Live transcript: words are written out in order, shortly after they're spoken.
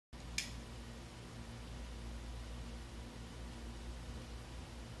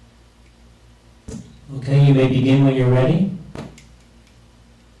Okay, you may begin when you're ready.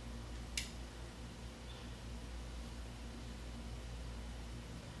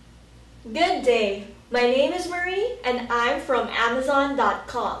 Good day. My name is Marie and I'm from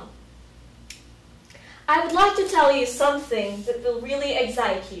Amazon.com. I would like to tell you something that will really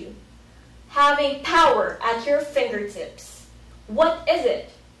excite you. Having power at your fingertips. What is it?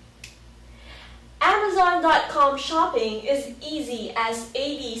 Amazon.com shopping is easy as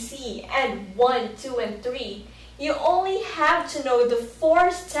ABC and 1, 2, and 3. You only have to know the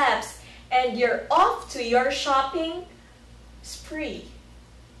 4 steps and you're off to your shopping spree.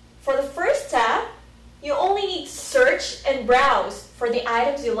 For the first step, you only need to search and browse for the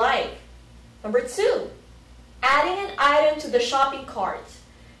items you like. Number 2, adding an item to the shopping cart.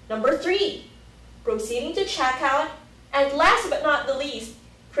 Number 3, proceeding to checkout. And last but not the least,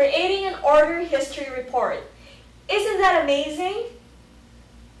 creating an order history report. Isn't that amazing?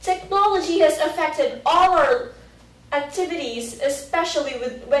 Technology has affected all our activities, especially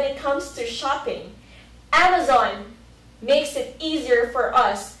when it comes to shopping. Amazon makes it easier for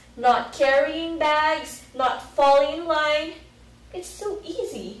us, not carrying bags, not falling in line. It's so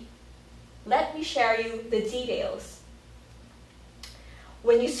easy. Let me share you the details.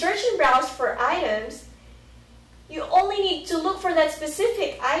 When you search and browse for items, you only need to look for that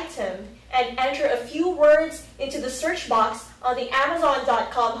specific item and enter a few words into the search box on the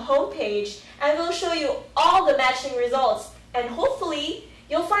Amazon.com homepage, and we'll show you all the matching results, and hopefully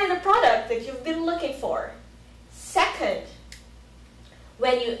you'll find the product that you've been looking for. Second,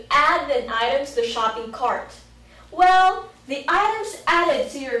 when you add an item to the shopping cart, well, the items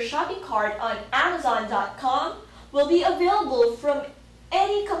added to your shopping cart on Amazon.com will be available from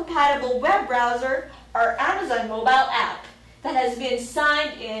any compatible web browser or Amazon mobile app that has been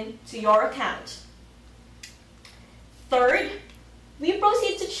signed in to your account. Third, we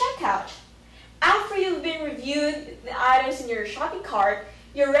proceed to checkout. After you've been reviewed the items in your shopping cart,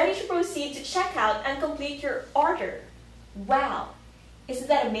 you're ready to proceed to checkout and complete your order. Wow, isn't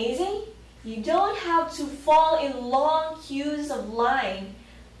that amazing? You don't have to fall in long queues of line.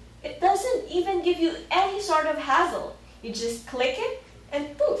 It doesn't even give you any sort of hassle. You just click it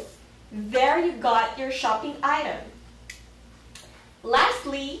and poof, there you got your shopping item.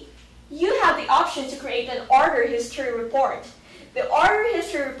 Lastly, you have the option to create an order history report. The order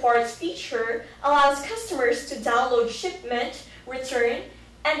history reports feature allows customers to download shipment, return,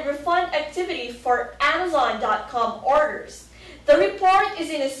 and refund activity for Amazon.com orders. The report is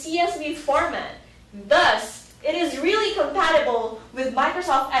in a CSV format. Thus, it is really compatible with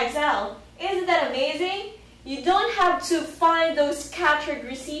Microsoft Excel. Isn't that amazing? You don't have to find those captured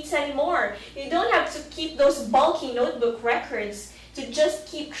receipts anymore. You don't have to keep those bulky notebook records to just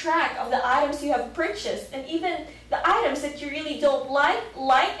keep track of the items you have purchased and even the items that you really don't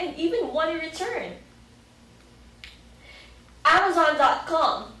like and even want to return.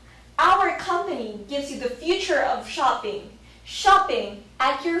 Amazon.com, our company, gives you the future of shopping. Shopping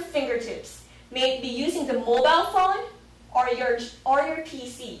at your fingertips. May it be using the mobile phone or your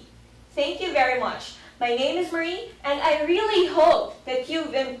PC. Thank you very much. My name is Marie, and I really hope that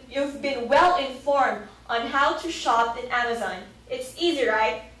you've been well informed on how to shop in Amazon. It's easy,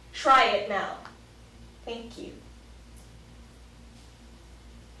 right? Try it now. Thank you.